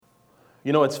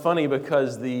You know, it's funny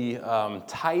because the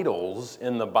titles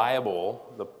in the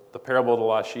Bible, the parable of the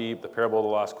lost sheep, the parable of the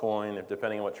lost coin,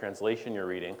 depending on what translation you're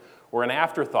reading, were an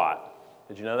afterthought.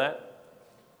 Did you know that?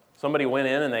 Somebody went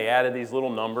in and they added these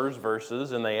little numbers,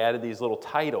 verses, and they added these little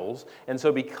titles. And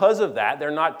so because of that,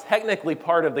 they're not technically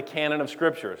part of the canon of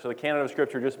Scripture. So the canon of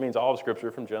Scripture just means all of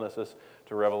Scripture from Genesis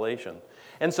to Revelation.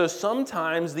 And so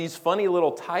sometimes these funny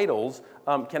little titles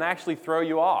can actually throw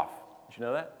you off. Did you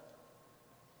know that?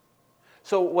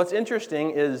 So what's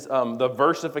interesting is the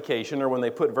versification, or when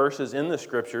they put verses in the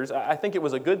Scriptures. I think it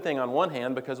was a good thing on one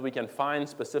hand because we can find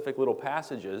specific little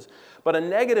passages, but a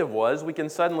negative was we can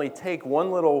suddenly take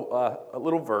one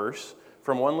little verse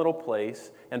from one little place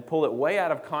and pull it way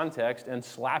out of context and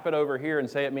slap it over here and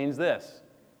say it means this,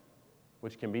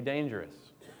 which can be dangerous,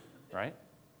 right?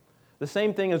 The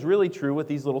same thing is really true with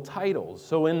these little titles.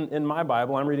 So in my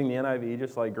Bible, I'm reading the NIV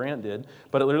just like Grant did,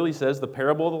 but it literally says the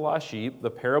parable of the lost sheep, the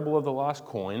parable of the lost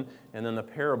coin, and then the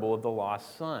parable of the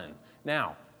lost son.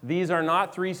 Now, these are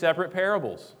not three separate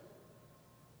parables.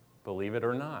 Believe it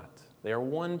or not, they are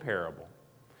one parable.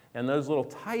 And those little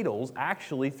titles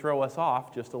actually throw us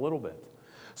off just a little bit.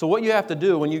 So what you have to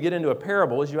do when you get into a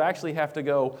parable is you actually have to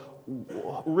go,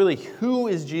 really, who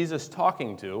is Jesus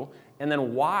talking to? And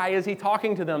then why is he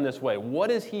talking to them this way?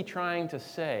 What is he trying to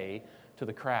say to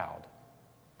the crowd?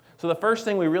 So the first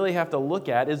thing we really have to look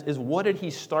at is what did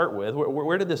he start with?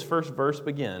 Where did this first verse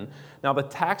begin? Now the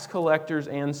tax collectors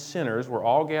and sinners were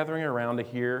all gathering around to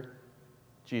hear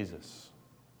Jesus.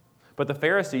 But the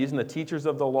Pharisees and the teachers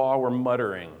of the law were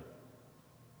muttering.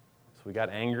 So we got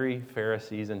angry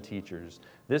Pharisees and teachers.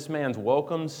 This man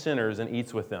welcomes sinners and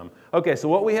eats with them. Okay, so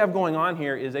what we have going on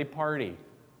here is a party.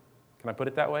 Can I put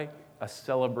it that way? A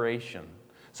celebration.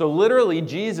 So literally,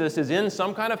 Jesus is in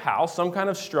some kind of house, some kind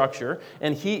of structure,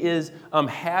 and he is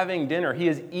having dinner. He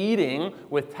is eating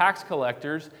with tax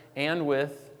collectors and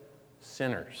with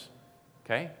sinners.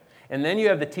 Okay? And then you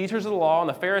have the teachers of the law and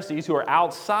the Pharisees who are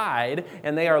outside,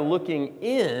 and they are looking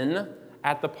in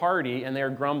at the party, and they are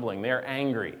grumbling. They are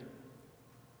angry.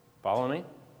 Follow me?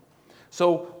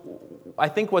 So I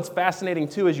think what's fascinating,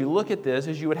 too, as you look at this,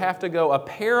 is you would have to go, a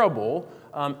parable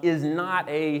is not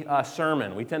a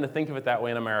sermon. We tend to think of it that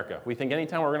way in America. We think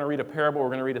anytime we're going to read a parable, we're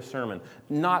going to read a sermon.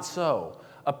 Not so.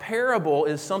 A parable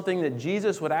is something that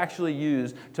Jesus would actually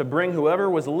use to bring whoever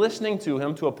was listening to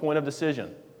him to a point of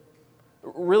decision.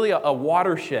 Really a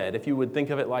watershed, if you would think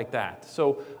of it like that.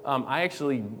 So I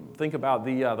actually think about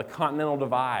the Continental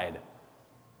Divide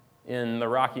in the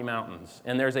Rocky Mountains.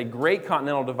 And there's a great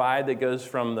continental divide that goes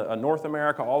from North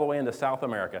America all the way into South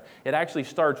America. It actually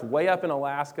starts way up in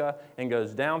Alaska and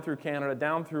goes down through Canada,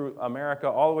 down through America,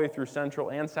 all the way through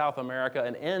Central and South America,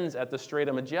 and ends at the Strait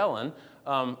of Magellan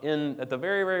at the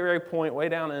very, very, very point way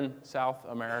down in South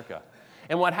America.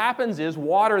 And what happens is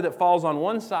water that falls on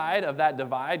one side of that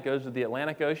divide goes to the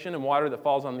Atlantic Ocean, and water that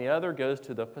falls on the other goes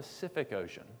to the Pacific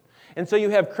Ocean. And so you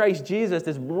have Christ Jesus,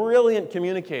 this brilliant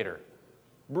communicator.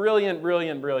 Brilliant,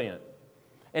 brilliant, brilliant.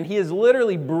 And he is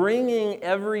literally bringing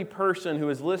every person who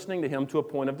is listening to him to a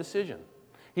point of decision.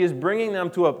 He is bringing them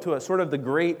to a sort of the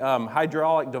great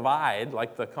hydraulic divide,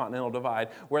 like the Continental Divide,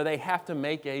 where they have to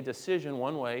make a decision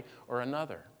one way or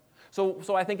another.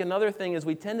 So I think another thing is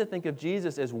we tend to think of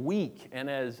Jesus as weak and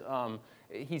as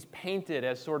he's painted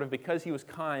as sort of, because he was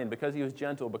kind, because he was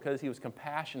gentle, because he was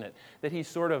compassionate, that he's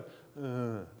sort of,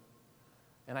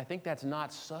 and I think that's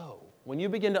not so. When you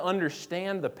begin to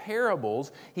understand the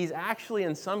parables, he's actually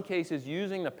in some cases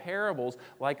using the parables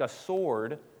like a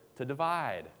sword to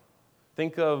divide.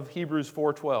 Think of Hebrews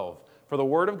 4:12. For the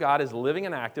word of God is living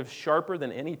and active, sharper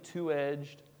than any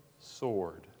two-edged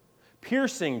sword,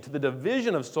 piercing to the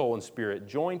division of soul and spirit,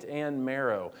 joint and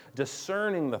marrow,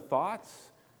 discerning the thoughts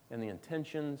and the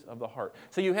intentions of the heart.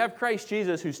 So you have Christ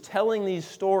Jesus who's telling these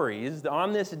stories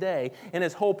on this day, and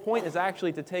his whole point is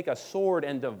actually to take a sword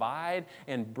and divide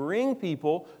and bring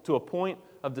people to a point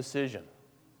of decision.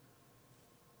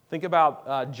 Think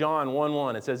about John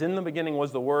 1:1. It says, in the beginning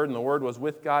was the Word, and the Word was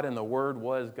with God, and the Word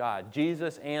was God.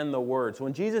 Jesus and the Word. So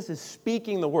when Jesus is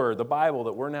speaking the Word, the Bible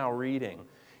that we're now reading,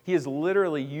 he is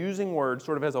literally using words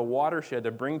sort of as a watershed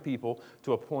to bring people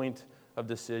to a point of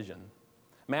decision.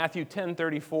 Matthew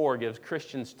 10:34 gives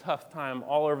Christians tough time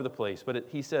all over the place, but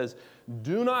he says,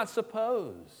 do not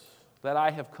suppose that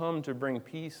I have come to bring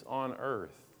peace on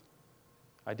earth.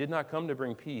 I did not come to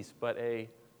bring peace, but a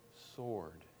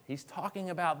sword. He's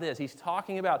talking about this. He's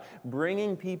talking about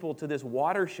bringing people to this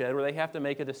watershed where they have to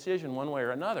make a decision one way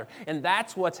or another. And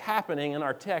that's what's happening in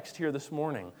our text here this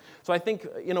morning. So I think,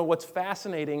 what's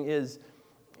fascinating is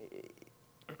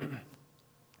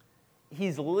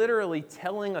he's literally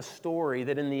telling a story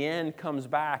that in the end comes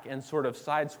back and sort of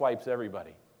sideswipes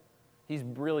everybody. He's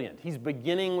brilliant. He's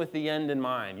beginning with the end in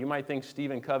mind. You might think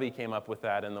Stephen Covey came up with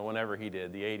that in the whenever he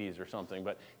did, the 80s or something,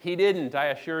 but he didn't, I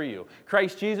assure you.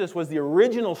 Christ Jesus was the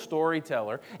original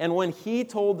storyteller, and when he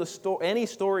told any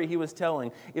story he was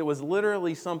telling, it was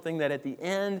literally something that at the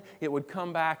end it would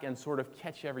come back and sort of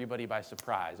catch everybody by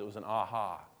surprise. It was an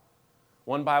aha.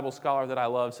 One Bible scholar that I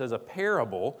love says a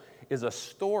parable is a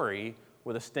story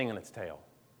with a sting in its tail.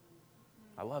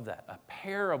 I love that. A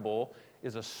parable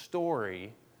is a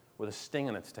story with a sting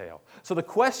in its tail. So the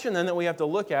question then that we have to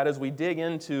look at as we dig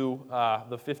into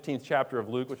the 15th chapter of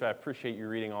Luke, which I appreciate you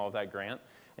reading all of that, Grant.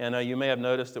 And you may have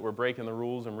noticed that we're breaking the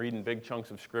rules and reading big chunks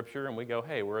of Scripture, and we go,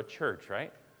 hey, we're a church,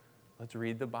 right? Let's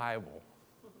read the Bible.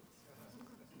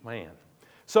 Man.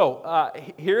 So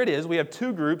here it is. We have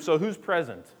two groups. So who's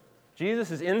present? Jesus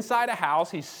is inside a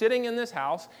house. He's sitting in this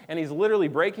house, and he's literally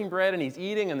breaking bread, and he's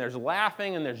eating, and there's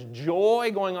laughing, and there's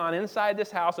joy going on inside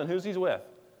this house. And who's he with?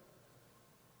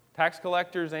 Tax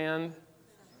collectors and,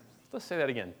 let's say that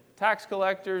again, tax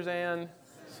collectors and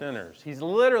sinners. He's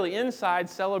literally inside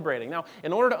celebrating. Now,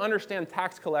 in order to understand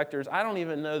tax collectors, I don't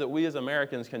even know that we as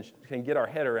Americans can get our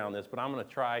head around this, but I'm going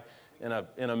to try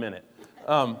in a minute.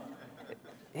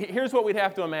 Here's what we'd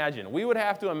have to imagine. We would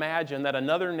have to imagine that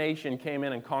another nation came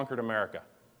in and conquered America.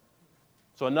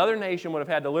 So another nation would have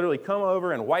had to literally come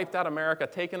over and wiped out America,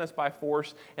 taken us by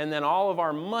force, and then all of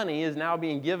our money is now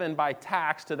being given by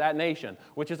tax to that nation,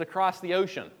 which is across the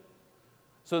ocean.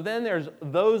 So then there's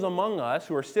those among us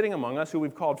who are sitting among us, who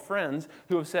we've called friends,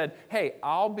 who have said, hey,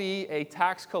 I'll be a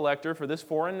tax collector for this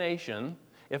foreign nation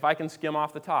if I can skim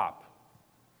off the top.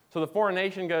 So the foreign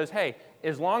nation goes, hey,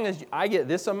 as long as I get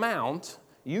this amount,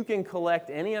 you can collect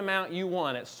any amount you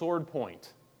want at sword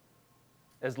point.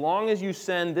 As long as you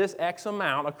send this X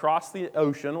amount across the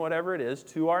ocean, whatever it is,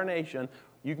 to our nation,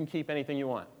 you can keep anything you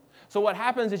want. So what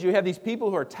happens is you have these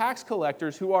people who are tax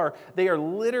collectors they are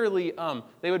literally,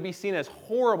 they would be seen as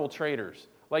horrible traitors.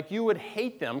 Like you would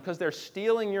hate them because they're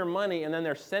stealing your money and then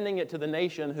they're sending it to the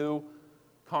nation who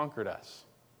conquered us.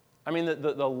 I mean,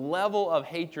 the level of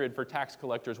hatred for tax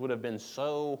collectors would have been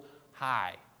so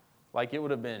high. Like it would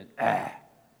have been,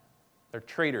 They're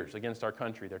traitors against our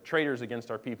country. They're traitors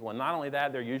against our people. And not only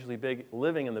that, they're usually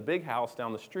living in the big house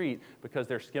down the street because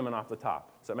they're skimming off the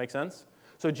top. Does that make sense?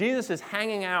 So Jesus is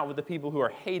hanging out with the people who are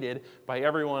hated by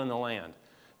everyone in the land.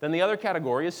 Then the other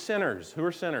category is sinners. Who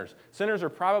are sinners? Sinners are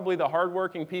probably the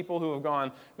hardworking people who have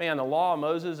gone, man, the law of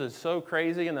Moses is so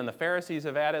crazy, and then the Pharisees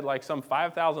have added like some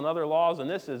 5,000 other laws, and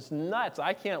this is nuts.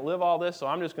 I can't live all this, so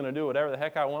I'm just going to do whatever the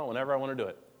heck I want whenever I want to do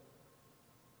it.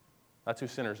 That's who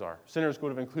sinners are. Sinners would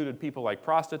have included people like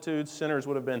prostitutes. Sinners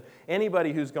would have been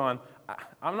anybody who's gone,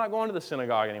 I'm not going to the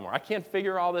synagogue anymore. I can't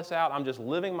figure all this out. I'm just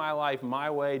living my life my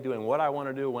way, doing what I want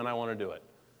to do when I want to do it.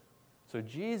 So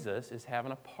Jesus is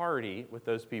having a party with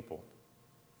those people.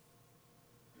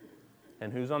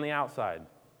 And who's on the outside?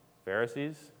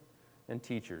 Pharisees and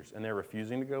teachers. And they're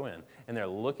refusing to go in. And they're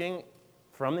looking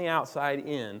from the outside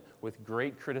in with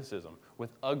great criticism,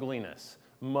 with ugliness,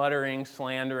 muttering,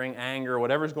 slandering, anger,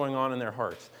 whatever's going on in their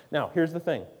hearts. Now, here's the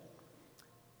thing.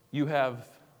 You have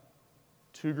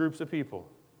two groups of people.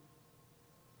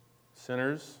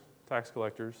 Sinners, tax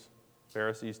collectors,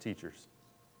 Pharisees, teachers.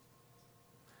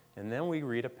 And then we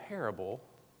read a parable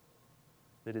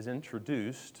that is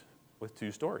introduced with two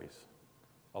stories.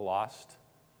 A lost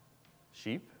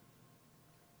sheep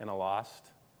and a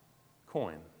lost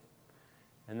coin.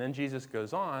 And then Jesus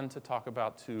goes on to talk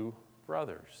about two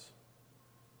brothers.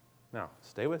 Now,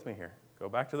 stay with me here. Go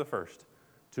back to the first.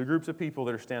 Two groups of people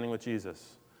that are standing with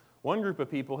Jesus. One group of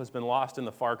people has been lost in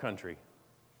the far country.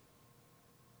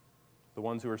 The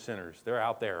ones who are sinners. They're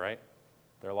out there, right?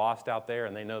 They're lost out there,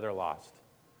 and they know they're lost.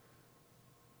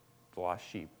 The lost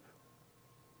sheep.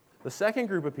 The second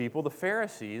group of people, the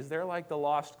Pharisees, they're like the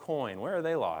lost coin. Where are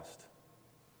they lost?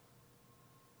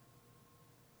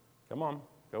 Come on,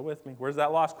 go with me. Where's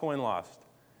that lost coin lost?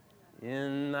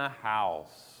 In the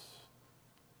house.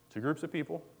 Two groups of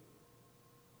people,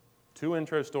 two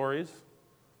intro stories,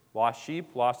 lost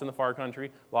sheep, lost in the far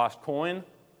country, lost coin,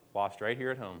 lost right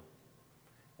here at home.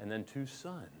 And then two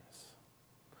sons.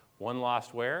 One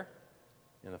lost where?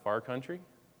 In the far country.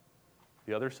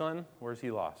 The other son, where's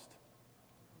he lost?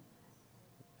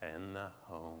 In the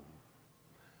home.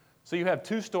 So you have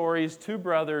two stories, two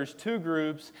brothers, two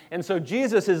groups, and so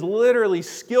Jesus is literally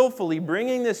skillfully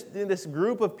bringing this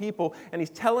group of people, and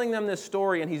he's telling them this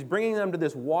story, and he's bringing them to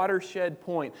this watershed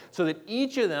point so that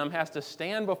each of them has to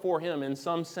stand before him in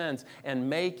some sense and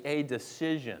make a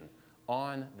decision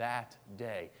on that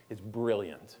day. It's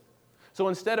brilliant. So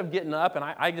instead of getting up, and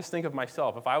I just think of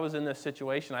myself, if I was in this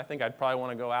situation, I think I'd probably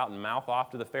want to go out and mouth off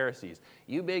to the Pharisees.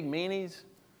 You big meanies,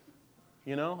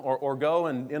 or go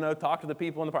and, talk to the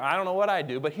people in the park. I don't know what I'd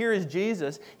do, but here is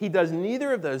Jesus. He does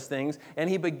neither of those things, and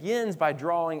he begins by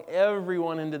drawing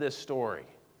everyone into this story.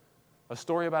 A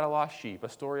story about a lost sheep, a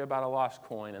story about a lost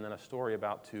coin, and then a story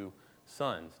about two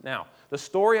sons. Now, the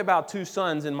story about two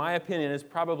sons, in my opinion, is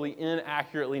probably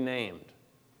inaccurately named.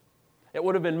 It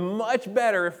would have been much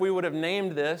better if we would have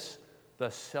named this the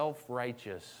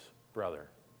self-righteous brother.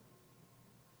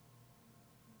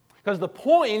 Because the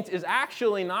point is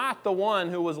actually not the one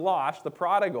who was lost, the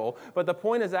prodigal, but the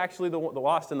point is actually the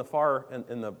lost in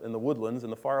the woodlands, in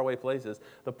the faraway places.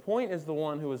 The point is the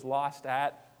one who was lost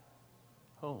at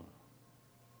home.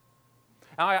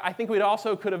 Now, I think we'd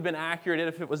also could have been accurate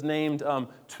if it was named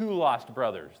two lost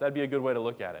brothers. That'd be a good way to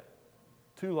look at it.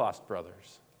 Two lost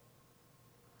brothers.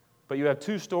 But you have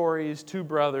two stories, two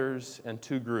brothers, and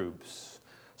two groups.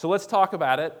 So let's talk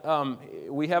about it.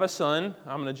 We have a son.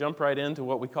 I'm going to jump right into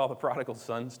what we call the prodigal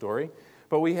son story.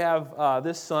 But we have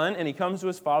this son, and he comes to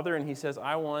his father, and he says,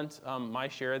 I want my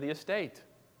share of the estate.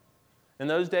 In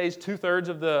those days, 2/3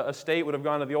 of the estate would have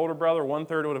gone to the older brother,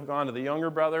 1/3 would have gone to the younger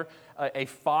brother. A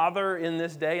father in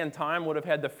this day and time would have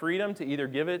had the freedom to either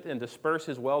give it and disperse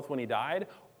his wealth when he died,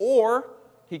 or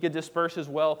he could disperse his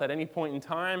wealth at any point in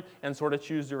time and sort of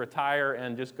choose to retire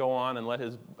and just go on and let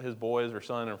his boys or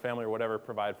son or family or whatever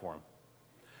provide for him.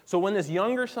 So when this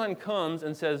younger son comes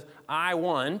and says, I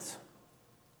want,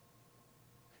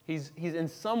 he's in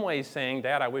some ways saying,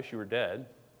 Dad, I wish you were dead.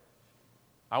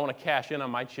 I want to cash in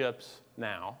on my chips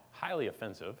now. Highly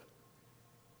offensive.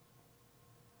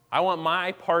 I want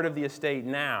my part of the estate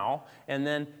now, and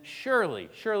then surely,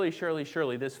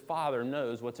 this father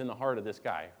knows what's in the heart of this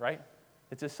guy, right?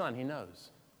 It's his son. He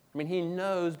knows. I mean, he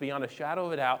knows beyond a shadow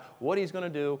of a doubt what he's going to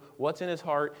do, what's in his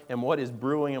heart, and what is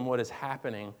brewing and what is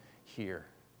happening here.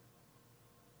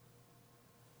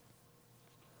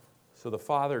 So the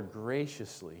father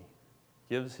graciously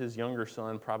gives his younger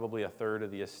son probably 1/3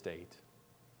 of the estate.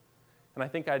 And I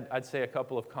think I'd say a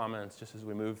couple of comments just as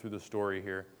we move through the story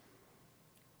here.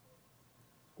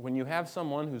 When you have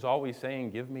someone who's always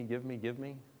saying, give me, give me, give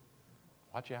me,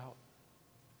 watch out.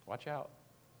 Watch out.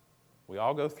 We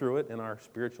all go through it in our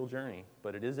spiritual journey,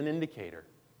 but it is an indicator.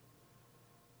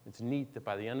 It's neat that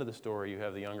by the end of the story, you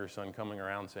have the younger son coming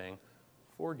around saying,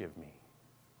 forgive me.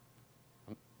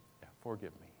 Yeah,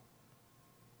 forgive me.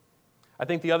 I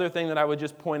think the other thing that I would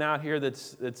just point out here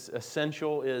that's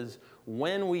essential is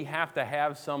when we have to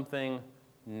have something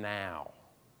now.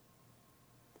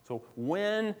 So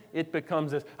when it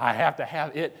becomes this, I have to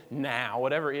have it now,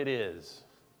 whatever it is.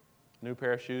 New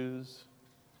pair of shoes,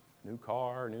 new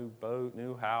car, new boat,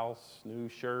 new house, new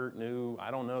shirt,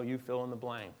 I don't know, you fill in the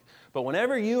blank. But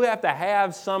whenever you have to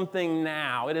have something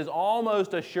now, it is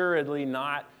almost assuredly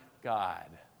not God.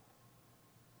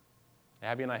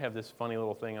 Abby and I have this funny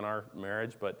little thing in our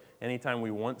marriage, but anytime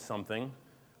we want something,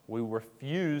 we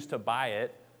refuse to buy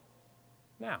it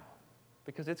now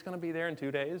because it's going to be there in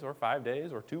 2 days or 5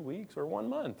 days or 2 weeks or 1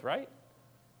 month, right?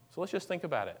 So let's just think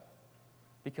about it.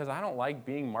 Because I don't like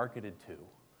being marketed to,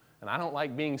 and I don't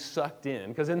like being sucked in,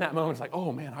 because in that moment it's like,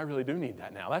 oh man, I really do need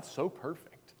that now. That's so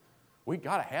perfect. We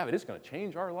got to have it. It's going to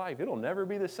change our life. It'll never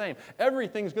be the same.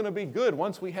 Everything's going to be good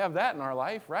once we have that in our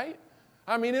life, right?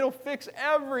 I mean, it'll fix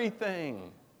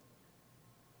everything.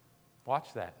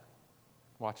 Watch that.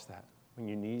 Watch that. When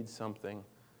you need something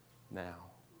now.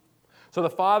 So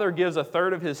the father gives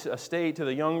 1/3 of his estate to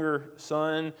the younger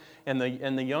son, and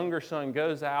the younger son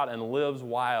goes out and lives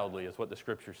wildly, is what the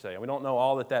scriptures say. We don't know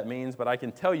all that means, but I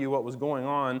can tell you what was going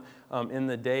on in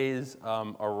the days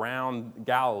around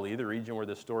Galilee, the region where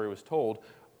this story was told.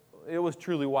 It was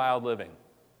truly wild living.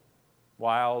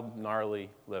 Wild,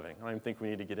 gnarly living. I don't even think we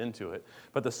need to get into it.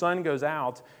 But the son goes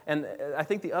out, and I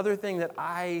think the other thing that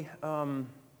I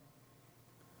don't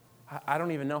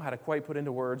even know how to quite put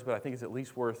into words, but I think it's at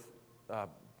least worth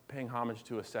paying homage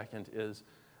to a second, is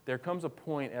there comes a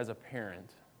point as a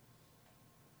parent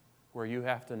where you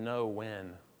have to know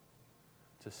when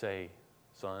to say,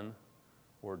 son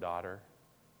or daughter,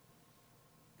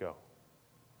 go.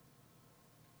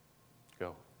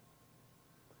 Go.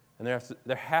 And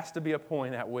there has to be a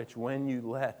point at which when you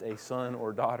let a son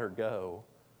or daughter go,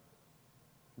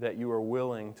 that you are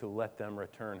willing to let them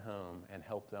return home and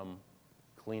help them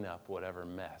clean up whatever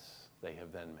mess they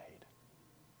have then made.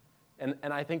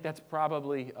 And I think that's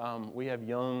probably, we have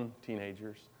young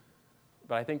teenagers,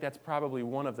 but I think that's probably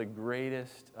one of the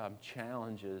greatest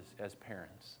challenges as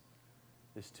parents,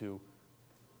 is to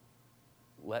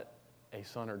let a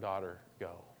son or daughter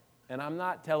go. And I'm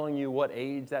not telling you what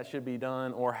age that should be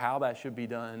done or how that should be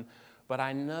done, But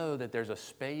I know that there's a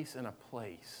space and a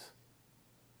place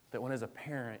that when as a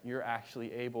parent, you're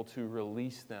actually able to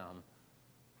release them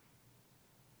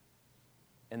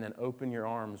and then open your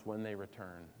arms when they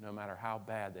return, no matter how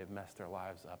bad they've messed their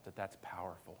lives up, that's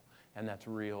powerful, and that's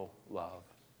real love.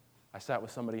 I sat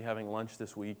with somebody having lunch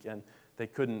this week, and they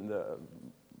couldn't,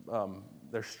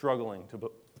 they're struggling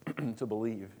to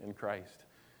believe in Christ.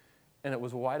 And it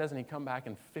was, why doesn't he come back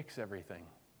and fix everything?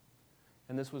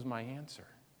 And this was my answer.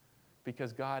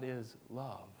 Because God is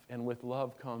love, and with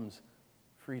love comes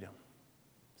freedom.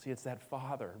 See, it's that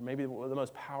father. Maybe one of the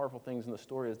most powerful things in the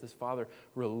story is this father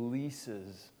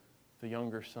releases the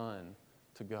younger son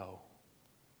to go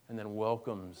and then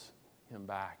welcomes him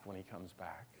back when he comes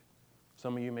back.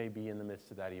 Some of you may be in the midst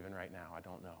of that even right now. I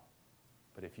don't know.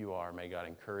 But if you are, may God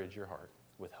encourage your heart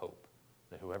with hope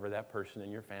that whoever that person in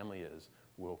your family is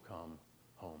will come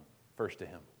home. First to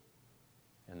him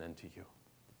and then to you.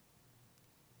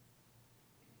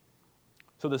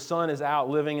 So the son is out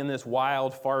living in this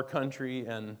wild, far country,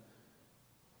 and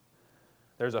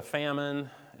there's a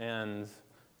famine, and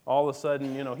all of a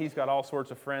sudden, he's got all sorts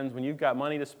of friends. When you've got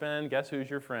money to spend, guess who's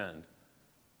your friend?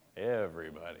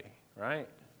 Everybody, right?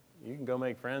 You can go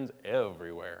make friends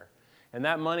everywhere. And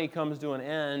that money comes to an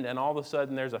end, and all of a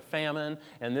sudden there's a famine,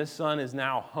 and this son is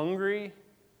now hungry,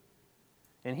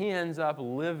 and he ends up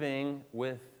living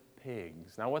with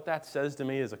pigs. Now, what that says to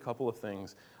me is a couple of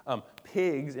things.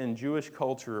 Pigs in Jewish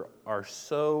culture are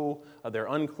so, they're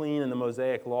unclean in the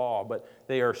Mosaic law, but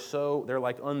they're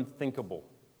like unthinkable.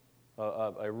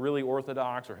 A really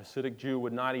Orthodox or Hasidic Jew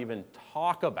would not even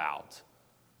talk about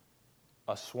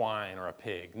a swine or a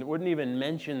pig. It wouldn't even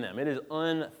mention them. It is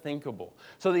unthinkable.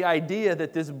 So the idea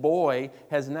that this boy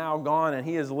has now gone and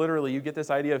he is literally, you get this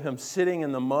idea of him sitting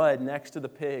in the mud next to the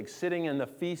pigs, sitting in the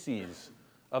feces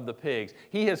of the pigs.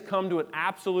 He has come to an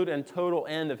absolute and total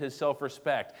end of his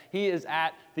self-respect. He is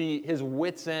at his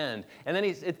wit's end. And then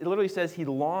it literally says he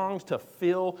longs to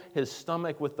fill his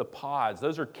stomach with the pods.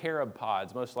 Those are carob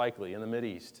pods, most likely, in the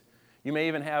Mideast. You may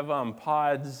even have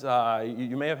pods,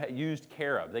 you may have used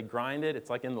carob. They grind it, it's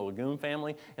like in the legume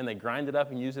family, and they grind it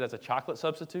up and use it as a chocolate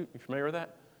substitute. You familiar with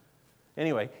that?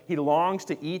 Anyway, he longs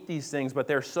to eat these things, but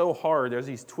they're so hard. There's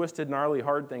these twisted, gnarly,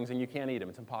 hard things, and you can't eat them.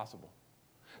 It's impossible.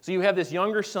 So you have this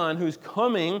younger son who's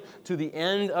coming to the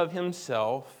end of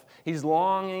himself. He's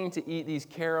longing to eat these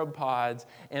carob pods.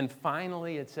 And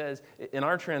finally, it says, in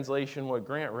our translation, what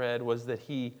Grant read was that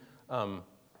he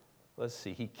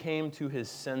came to his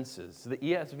senses. The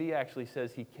ESV actually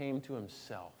says he came to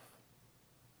himself.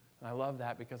 And I love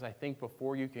that because I think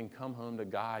before you can come home to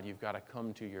God, you've got to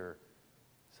come to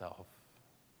yourself.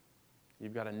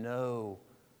 You've got to know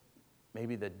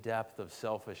maybe the depth of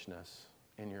selfishness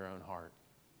in your own heart.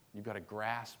 You've got to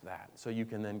grasp that so you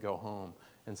can then go home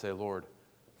and say, Lord,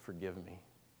 forgive me.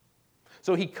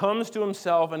 So he comes to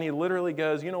himself and he literally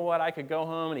goes, you know what, I could go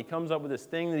home, and he comes up with this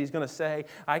thing that he's going to say,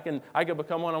 I could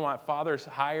become one of my father's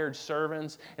hired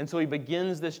servants. And so he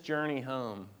begins this journey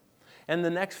home. And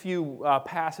the next few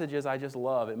passages I just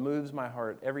love. It moves my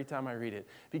heart every time I read it.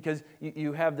 Because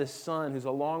you have this son who's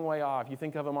a long way off. You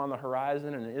think of him on the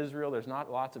horizon, and in Israel there's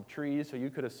not lots of trees, so you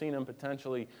could have seen him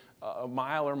potentially a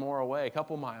mile or more away, a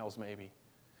couple miles maybe.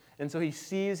 And so he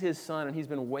sees his son, and he's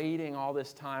been waiting all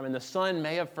this time. And the son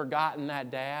may have forgotten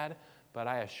that dad, but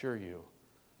I assure you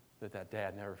that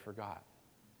dad never forgot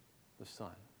the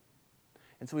son.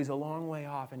 And so he's a long way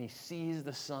off, and he sees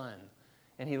the son.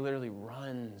 And he literally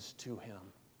runs to him.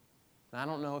 Now, I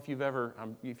don't know if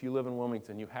if you live in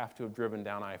Wilmington, you have to have driven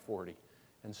down I-40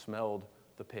 and smelled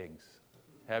the pigs.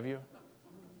 Have you?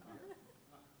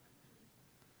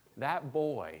 That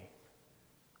boy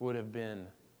would have been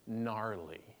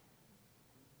gnarly,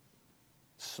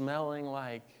 smelling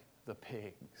like the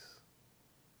pigs.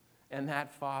 And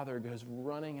that father goes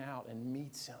running out and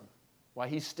meets him. Why,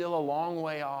 he's still a long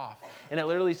way off. And it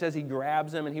literally says he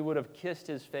grabs him, and he would have kissed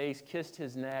his face, kissed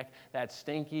his neck, that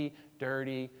stinky,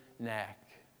 dirty neck.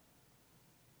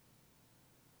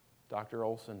 Dr.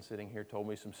 Olson, sitting here, told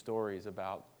me some stories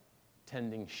about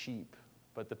tending sheep,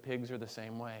 but the pigs are the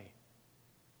same way.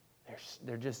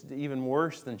 They're just even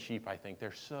worse than sheep, I think.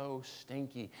 They're so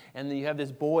stinky. And then you have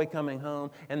this boy coming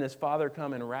home, and this father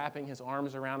coming, wrapping his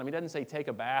arms around him. He doesn't say, take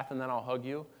a bath and then I'll hug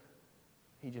you.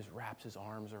 He just wraps his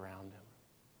arms around him.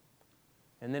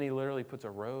 And then he literally puts a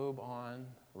robe on,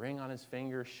 ring on his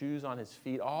finger, shoes on his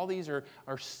feet. All these are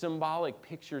symbolic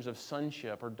pictures of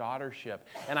sonship or daughtership.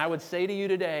 And I would say to you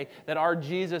today that our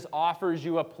Jesus offers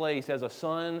you a place as a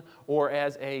son or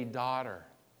as a daughter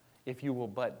if you will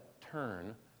but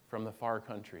turn from the far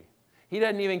country. He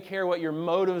doesn't even care what your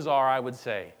motives are, I would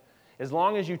say. As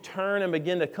long as you turn and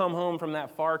begin to come home from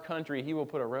that far country, he will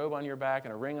put a robe on your back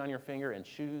and a ring on your finger and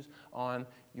shoes on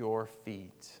your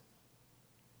feet.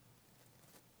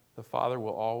 The Father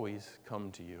will always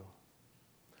come to you.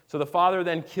 So the father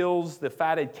then kills the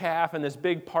fatted calf, and this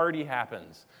big party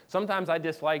happens. Sometimes I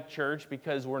dislike church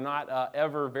because we're not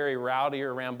ever very rowdy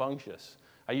or rambunctious.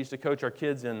 I used to coach our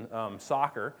kids in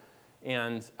soccer,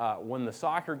 and when the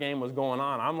soccer game was going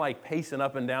on, I'm like pacing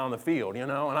up and down the field,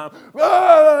 and I'm,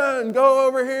 and go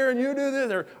over here and you do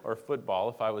this, or football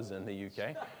if I was in the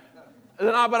UK.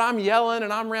 But I'm yelling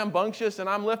and I'm rambunctious and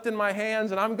I'm lifting my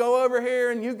hands and I'm go over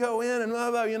here and you go in and blah,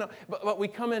 blah, But we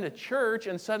come into church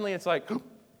and suddenly it's like,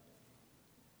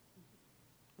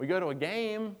 we go to a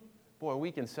game, boy,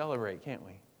 we can celebrate, can't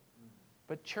we?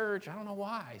 But church, I don't know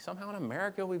why. Somehow in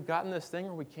America we've gotten this thing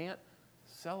where we can't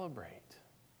celebrate.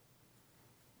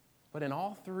 But in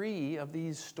all three of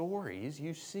these stories,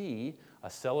 you see a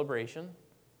celebration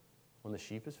when the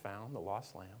sheep is found, the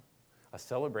lost lamb, a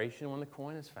celebration when the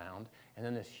coin is found, and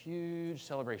then this huge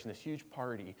celebration, this huge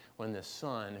party when the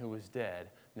son who was dead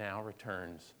now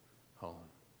returns home.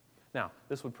 Now,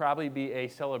 this would probably be a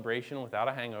celebration without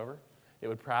a hangover. It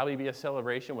would probably be a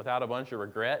celebration without a bunch of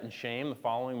regret and shame the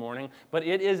following morning. But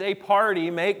it is a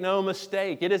party, make no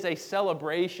mistake. It is a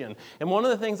celebration. And one of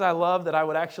the things I love that I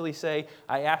would actually say,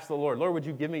 I asked the Lord, would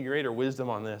you give me greater wisdom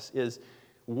on this, is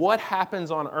what happens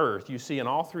on earth, you see in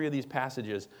all three of these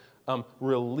passages,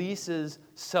 releases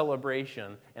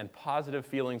celebration and positive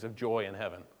feelings of joy in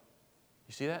heaven.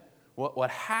 You see that?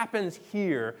 What happens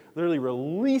here literally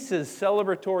releases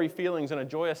celebratory feelings and a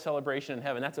joyous celebration in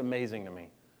heaven. That's amazing to me.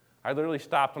 I literally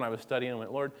stopped when I was studying and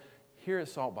went, Lord, here at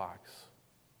Saltbox,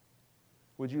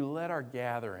 would you let our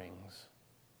gatherings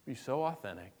be so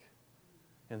authentic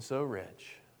and so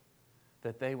rich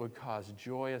that they would cause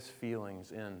joyous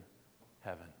feelings in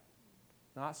heaven?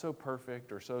 Not so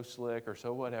perfect or so slick or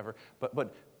so whatever,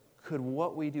 but could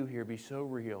what we do here be so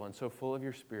real and so full of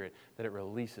your Spirit that it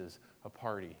releases a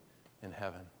party in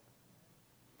heaven?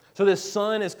 So this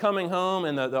son is coming home,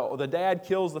 and the dad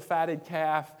kills the fatted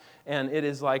calf, and it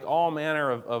is like all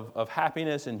manner of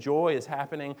happiness and joy is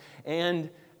happening. And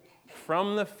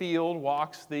from the field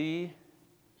walks the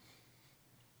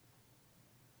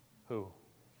who?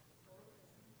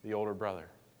 The older brother.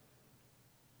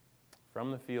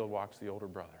 From the field walks the older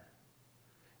brother.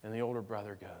 And the older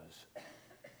brother goes,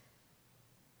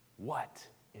 what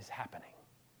is happening?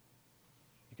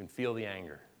 You can feel the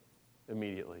anger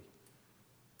immediately.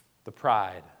 The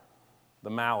pride,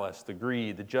 the malice, the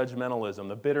greed, the judgmentalism,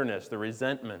 the bitterness, the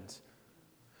resentment.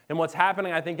 And what's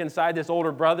happening, I think, inside this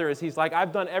older brother is he's like,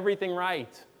 I've done everything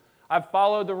right. I've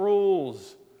followed the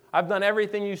rules. I've done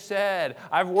everything you said.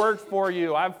 I've worked for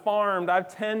you. I've farmed.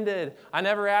 I've tended. I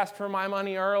never asked for my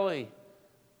money early.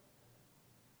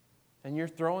 And you're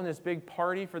throwing this big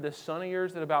party for this son of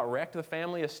yours that about wrecked the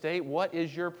family estate. What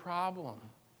is your problem?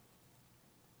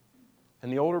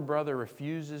 And the older brother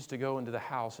refuses to go into the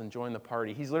house and join the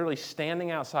party. He's literally standing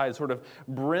outside, sort of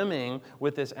brimming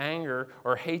with this anger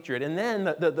or hatred. And then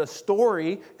the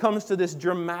story comes to this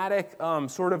dramatic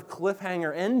sort of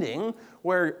cliffhanger ending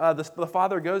where the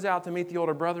father goes out to meet the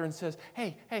older brother and says,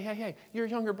 hey, your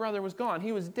younger brother was gone.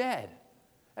 He was dead.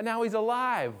 And now he's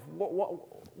alive.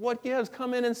 What gives?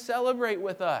 Come in and celebrate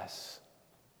with us.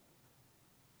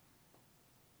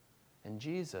 And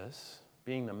Jesus,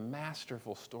 being the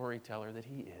masterful storyteller that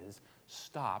he is,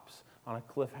 stops on a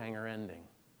cliffhanger ending.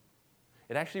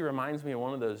 It actually reminds me of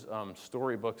one of those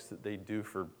storybooks that they do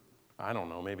for, I don't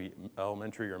know, maybe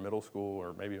elementary or middle school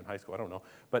or maybe in high school, I don't know.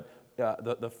 But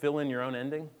the fill in your own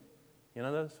ending, you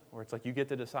know those? Where it's like you get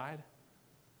to decide.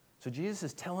 So Jesus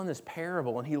is telling this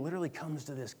parable and he literally comes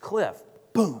to this cliff.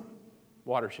 Boom!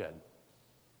 Watershed.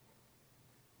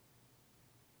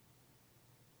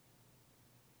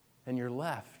 And you're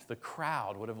left, the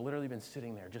crowd would have literally been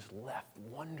sitting there just left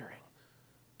wondering,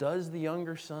 does the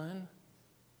younger son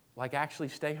actually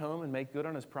stay home and make good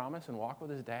on his promise and walk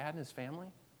with his dad and his family?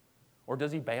 Or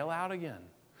does he bail out again?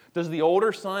 Does the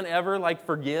older son ever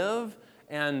forgive?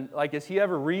 And is he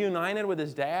ever reunited with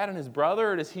his dad and his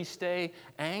brother, or does he stay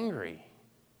angry?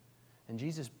 And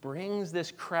Jesus brings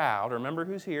this crowd, remember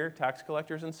who's here, tax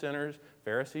collectors and sinners,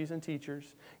 Pharisees and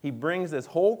teachers. He brings this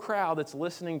whole crowd that's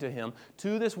listening to him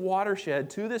to this watershed,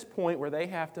 to this point where they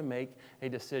have to make a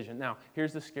decision. Now,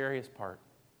 here's the scariest part.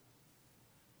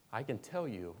 I can tell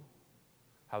you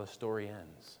how the story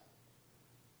ends.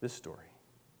 This story.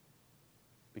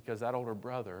 Because that older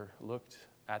brother looked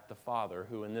at the father,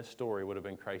 who in this story would have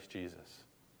been Christ Jesus.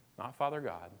 Not Father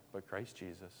God, but Christ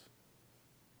Jesus.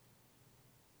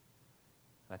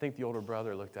 I think the older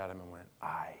brother looked at him and went,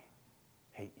 I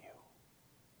hate you.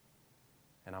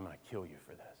 and I'm going to kill you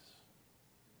for this.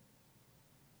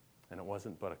 And it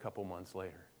wasn't but a couple months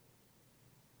later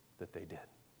that they did.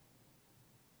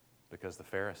 Because the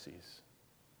Pharisees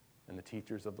and the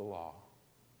teachers of the law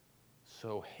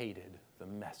so hated the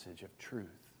message of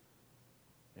truth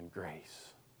and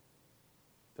grace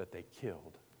that they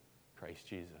killed Christ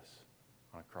Jesus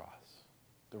on a cross.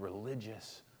 The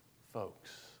religious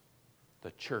folks,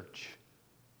 the church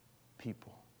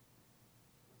people.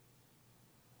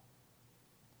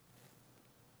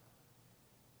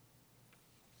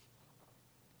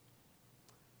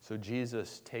 So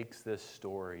Jesus takes this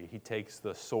story, he takes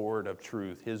the sword of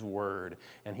truth, his word,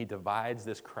 and he divides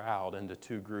this crowd into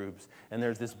two groups. And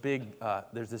there's this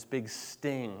big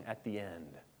sting at the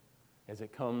end as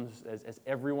it comes, as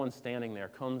everyone standing there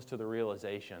comes to the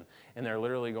realization, and they're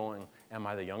literally going, am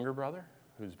I the younger brother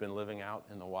who's been living out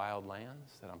in the wild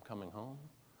lands that I'm coming home?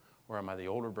 Or am I the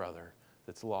older brother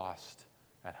that's lost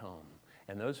at home?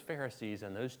 And those Pharisees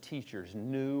and those teachers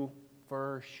knew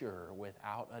for sure,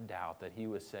 without a doubt, that he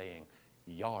was saying,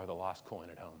 y'all are the lost coin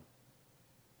at home.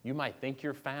 You might think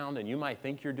you're found, and you might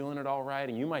think you're doing it all right,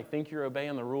 and you might think you're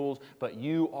obeying the rules, but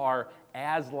you are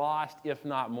as lost, if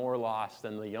not more lost,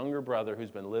 than the younger brother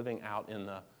who's been living out in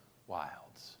the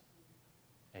wilds.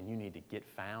 And you need to get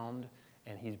found.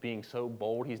 And he's being so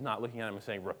bold, he's not looking at him and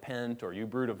saying, repent, or you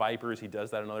brood of vipers. He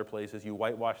does that in other places. You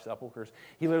whitewashed sepulchres.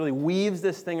 He literally weaves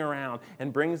this thing around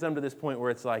and brings them to this point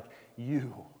where it's like,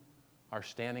 you are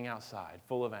standing outside,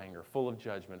 full of anger, full of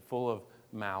judgment, full of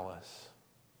malice.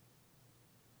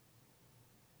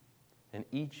 And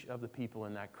each of the people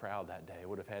in that crowd that day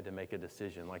would have had to make a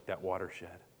decision like that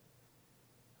watershed.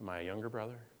 Am I a younger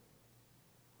brother,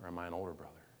 or am I an older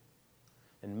brother?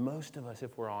 And most of us,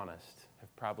 if we're honest,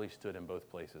 have probably stood in both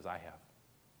places. I have.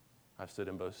 I've stood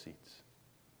in both seats.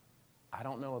 I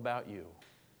don't know about you,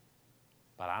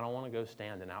 but I don't want to go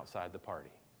standing outside the party.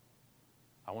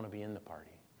 I want to be in the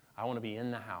party. I want to be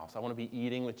in the house. I want to be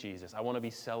eating with Jesus. I want to be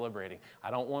celebrating.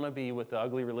 I don't want to be with the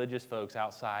ugly religious folks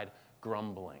outside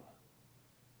grumbling.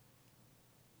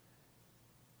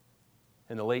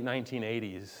 In the late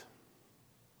 1980s,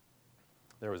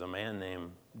 there was a man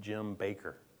named Jim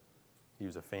Bakker. He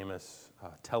was a famous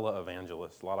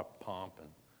televangelist, a lot of pomp and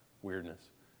weirdness.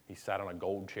 He sat on a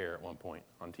gold chair at one point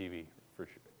on TV, for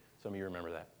sure. Some of you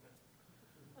remember that.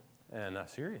 And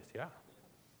serious, yeah.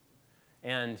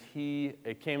 And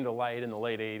it came to light in the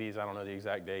late 80s, I don't know the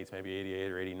exact dates, maybe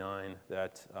 88 or 89,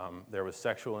 that there was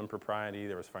sexual impropriety,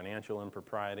 there was financial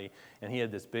impropriety, and he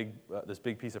had this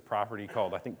big piece of property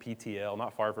called, I think, PTL,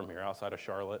 not far from here, outside of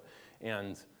Charlotte,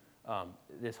 and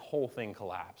this whole thing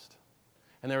collapsed.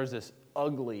 And there was this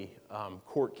ugly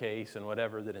court case and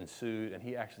whatever that ensued, and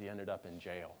he actually ended up in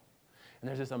jail. And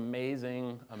there's this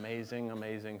amazing, amazing,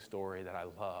 amazing story that I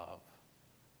love.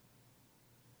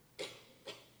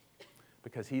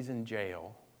 Because he's in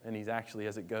jail, and he's actually,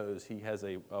 as it goes, he has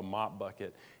a mop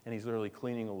bucket, and he's literally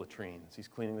cleaning the latrines. He's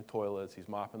cleaning the toilets, he's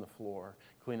mopping the floor,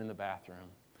 cleaning the bathroom.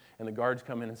 And the guards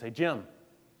come in and say, Jim,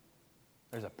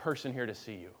 there's a person here to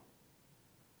see you.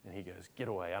 And he goes, get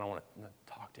away, I don't want to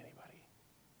talk to anybody.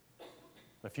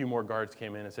 A few more guards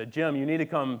came in and said, Jim, you need to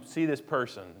come see this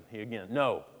person. He again,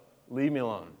 no, leave me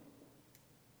alone.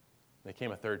 They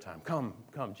came a third time. Come,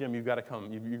 Jim, you've got to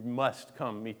come. You must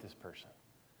come meet this person.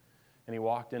 And he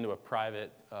walked into a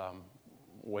private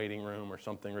waiting room or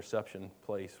something, reception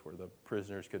place where the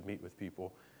prisoners could meet with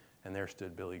people, and there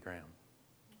stood Billy Graham.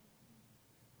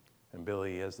 And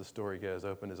Billy, as the story goes,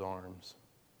 opened his arms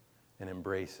and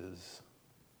embraces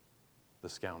the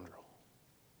scoundrel.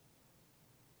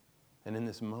 And in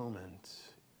this moment,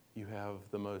 you have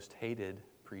the most hated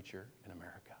preacher in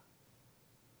America,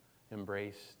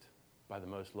 embraced by the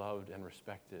most loved and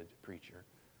respected preacher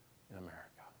in America.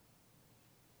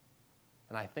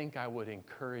 And I think I would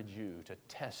encourage you to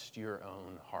test your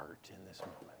own heart in this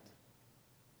moment.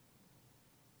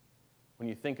 When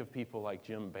you think of people like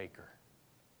Jim Bakker,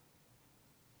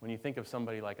 when you think of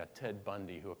somebody like a Ted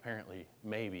Bundy, who apparently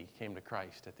maybe came to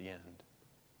Christ at the end,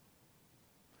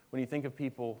 when you think of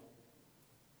people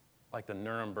like the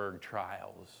Nuremberg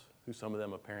trials, who some of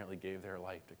them apparently gave their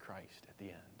life to Christ at the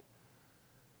end,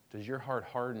 does your heart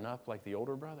harden up like the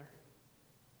older brother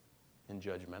in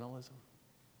judgmentalism?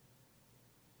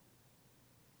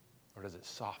 Or does it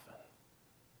soften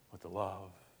with the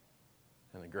love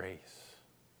and the grace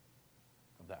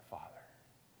of that Father?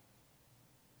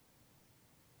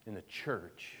 In the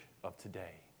church of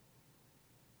today,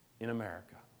 in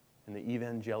America, in the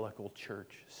evangelical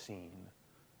church scene,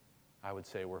 I would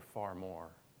say we're far more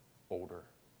older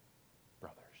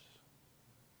brothers.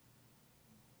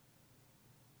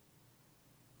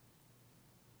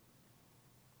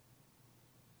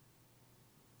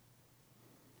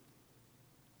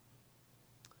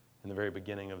 the very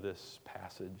beginning of this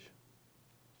passage.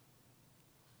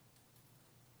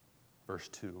 Verse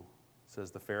 2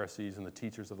 says, the Pharisees and the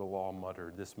teachers of the law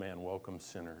muttered, this man welcomes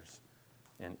sinners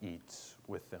and eats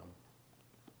with them.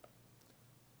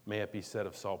 May it be said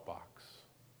of Saltbox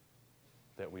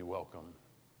that we welcome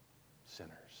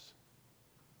sinners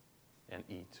and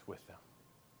eat with them.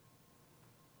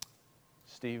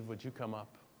 Steve, would you come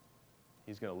up?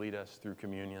 He's going to lead us through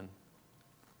communion.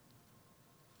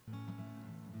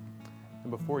 And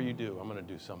before you do, I'm going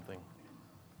to do something.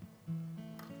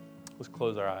 Let's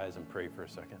close our eyes and pray for a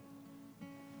second.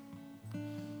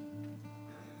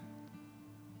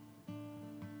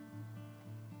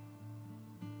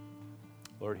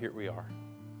 Lord, here we are.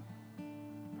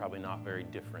 Probably not very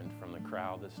different from the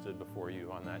crowd that stood before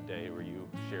you on that day where you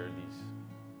shared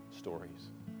these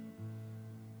stories.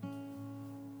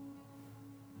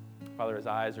 Father, as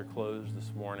eyes are closed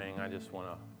this morning, I just want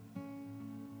to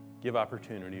give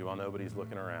opportunity while nobody's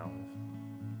looking around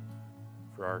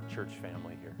for our church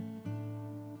family here.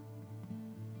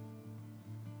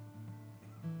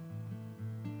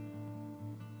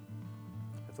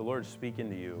 If the Lord's speaking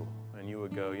to you and you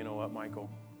would go, you know what, Michael?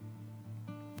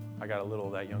 I got a little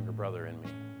of that younger brother in me.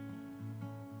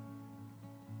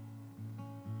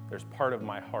 There's part of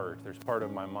my heart, there's part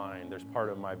of my mind, there's part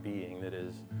of my being that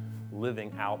is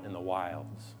living out in the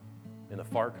wilds, in the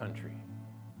far country.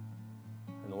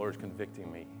 And the Lord's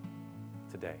convicting me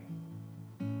today.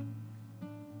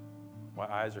 While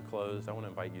eyes are closed, I want to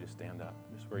invite you to stand up.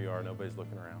 Just where you are, nobody's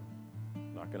looking around.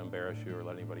 I'm not going to embarrass you or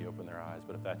let anybody open their eyes,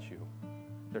 but if that's you,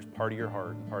 there's part of your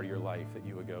heart and part of your life that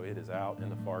you would go, it is out in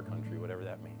the far country, whatever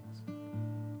that means.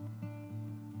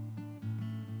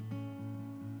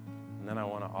 And then I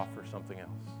want to offer something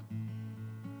else.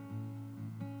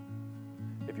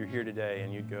 If you're here today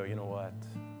and you'd go, you know what?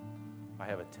 I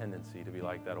have a tendency to be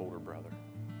like that older brother.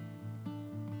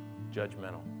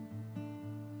 Judgmental,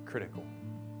 critical.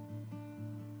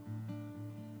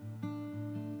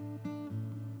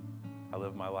 I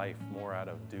live my life more out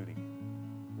of duty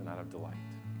than out of delight.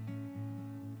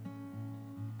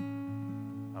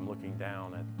 I'm looking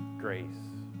down at grace,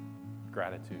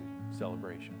 gratitude,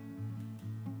 celebration.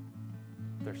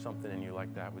 If there's something in you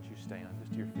like that, would you stand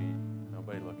just to your feet?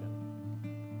 Nobody looking.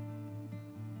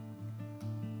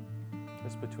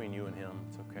 It's between you and him.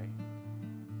 It's okay.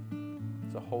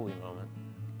 It's a holy moment.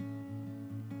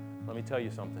 Let me tell you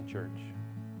something, church.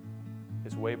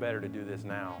 It's way better to do this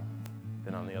now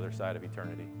than on the other side of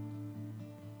eternity.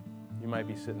 You might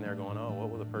be sitting there going, oh, what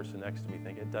will the person next to me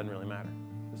think? It doesn't really matter.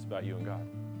 It's about you and God.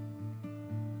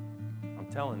 I'm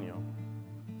telling you,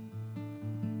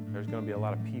 there's going to be a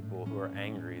lot of people who are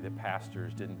angry that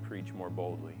pastors didn't preach more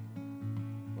boldly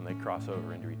when they cross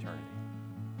over into eternity.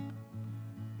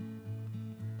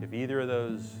 If either of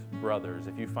those brothers,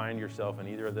 if you find yourself in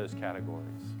either of those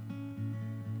categories,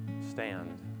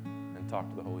 stand and talk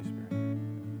to the Holy Spirit.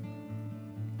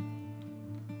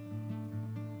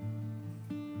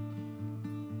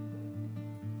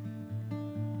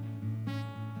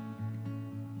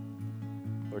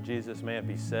 Lord Jesus, may it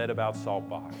be said about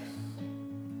Saltbox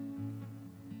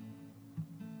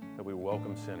that we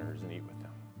welcome sinners and eat with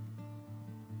them.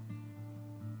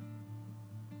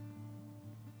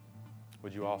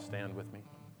 Would you all stand with me?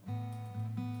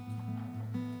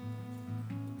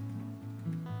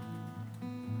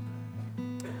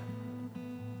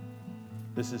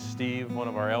 This is Steve, one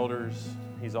of our elders.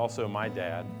 He's also my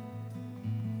dad.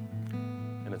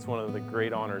 And it's one of the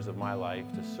great honors of my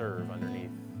life to serve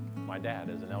underneath my dad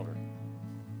as an elder.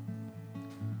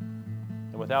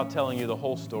 And without telling you the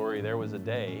whole story, there was a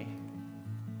day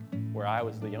where I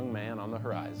was the young man on the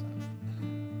horizon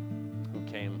who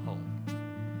came home.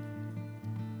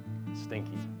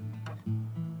 Stinky,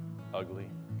 ugly,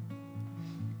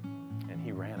 and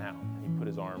he ran out and he put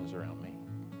his arms around me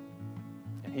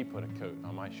and he put a coat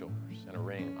on my shoulders and a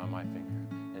ring on my finger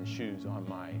and shoes on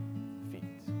my feet.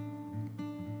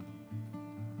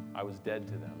 I was dead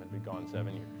to them. I'd been gone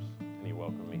 7 years and he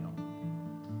welcomed me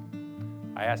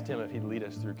home. I asked him if he'd lead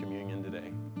us through communion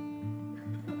today.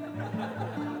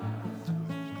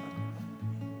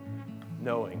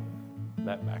 Knowing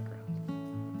that background.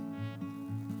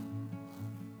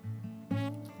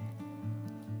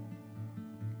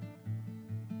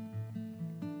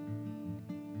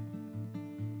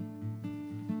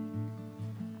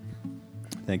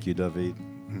 Thank you, David.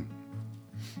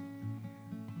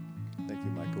 Thank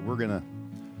you, Michael. We're going to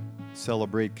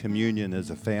celebrate communion as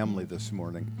a family this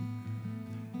morning.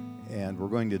 And we're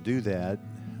going to do that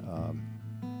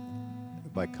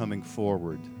by coming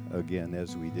forward again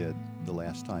as we did the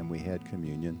last time we had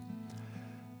communion.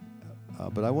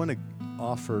 But I want to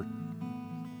offer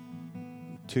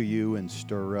to you and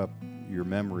stir up your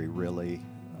memory, really,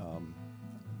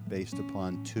 based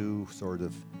upon two sort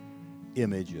of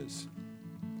images.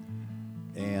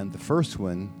 And the first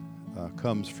one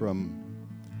comes from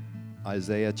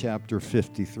Isaiah chapter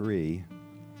 53,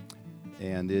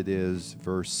 and it is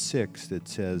verse 6 that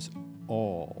says,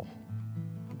 "All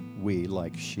we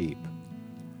like sheep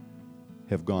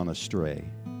have gone astray.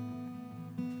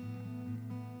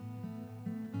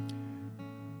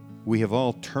 We have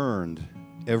all turned,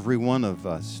 every one of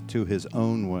us, to his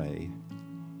own way.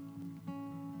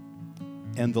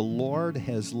 And the Lord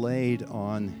has laid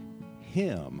on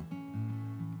him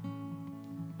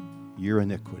your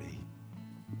iniquity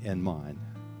and mine,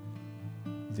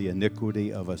 the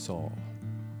iniquity of us all."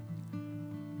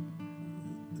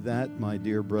 That, my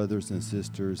dear brothers and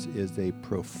sisters, is a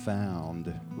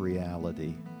profound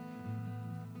reality.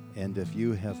 And if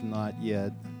you have not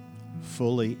yet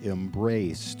fully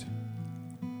embraced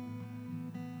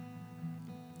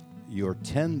your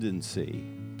tendency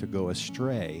to go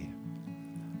astray,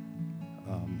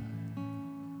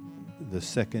 the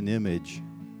second image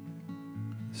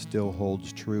still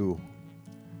holds true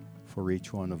for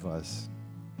each one of us.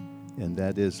 And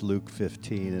that is Luke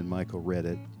 15, and Michael read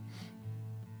it.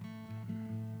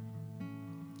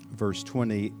 Verse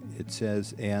 20, it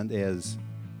says, "And as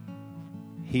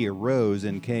he arose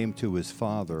and came to his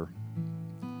father,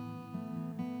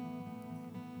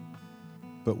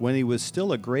 but when he was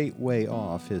still a great way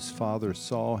off, his father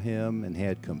saw him and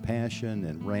had compassion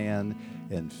and ran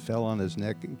and fell on his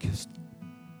neck and kissed him."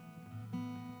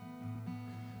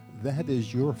 That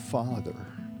is your Father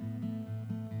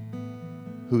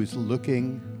who's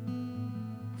looking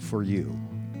for you,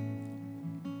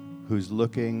 who's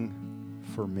looking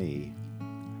for me.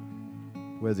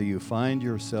 Whether you find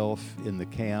yourself in the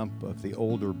camp of the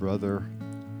older brother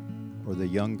or the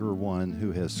younger one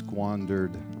who has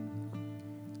squandered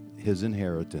his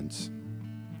inheritance,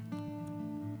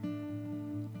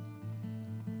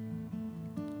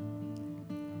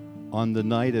 on the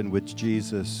night in which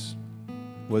Jesus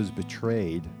was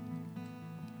betrayed,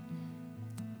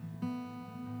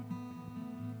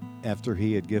 after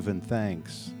he had given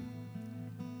thanks,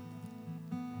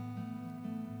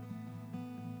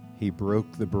 he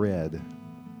broke the bread,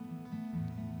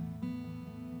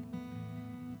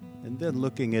 and then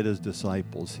looking at his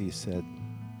disciples, he said,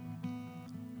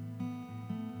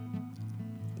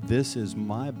 "This is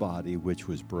my body which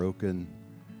was broken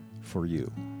for you.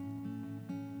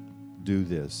 Do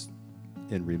this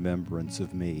in remembrance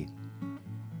of me."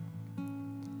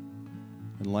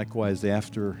 And likewise,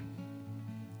 after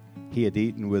he had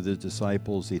eaten with his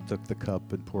disciples, he took the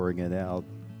cup, and pouring it out,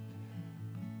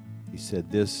 he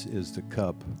said, "This is the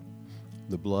cup,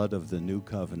 the blood of the new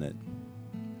covenant.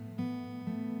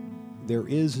 There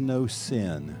is no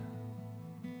sin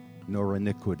nor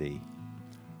iniquity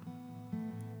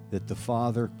that the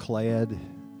Father, clad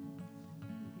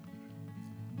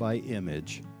by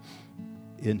image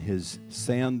in his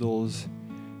sandals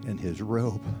and his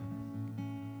robe,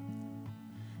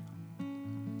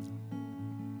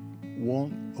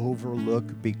 won't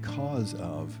overlook because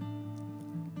of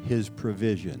his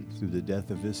provision through the death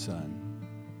of his Son."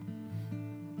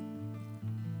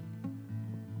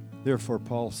 Therefore,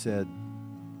 Paul said,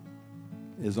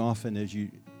 "As often as you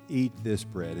eat this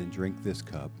bread and drink this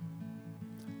cup,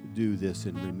 do this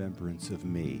in remembrance of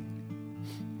me."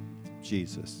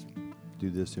 Jesus, do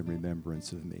this in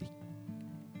remembrance of me.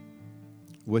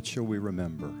 What shall we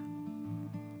remember?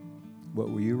 What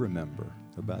will you remember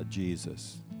about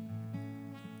Jesus?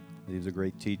 He was a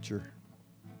great teacher,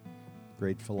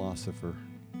 great philosopher.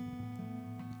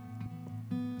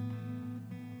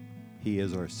 He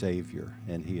is our Savior,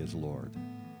 and he is Lord.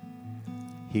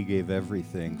 He gave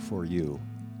everything for you,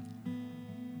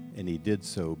 and he did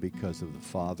so because of the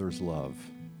Father's love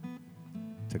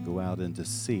to go out and to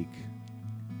seek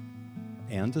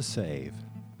and to save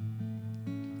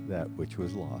that which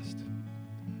was lost.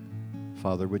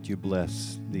 Father, would you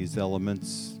bless these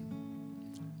elements,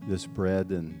 this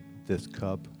bread and this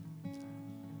cup?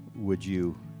 Would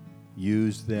you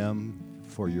use them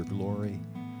for your glory?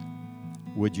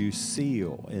 Would you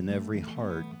seal in every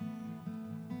heart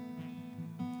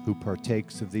who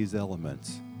partakes of these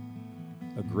elements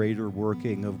a greater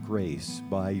working of grace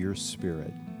by your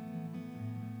Spirit,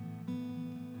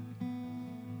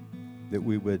 that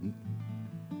we would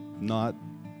not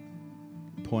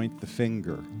point the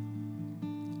finger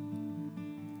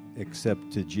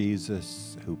except to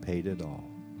Jesus who paid it all.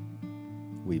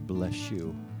 We bless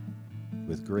you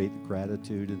with great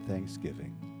gratitude and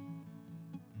thanksgiving.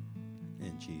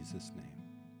 In Jesus' name.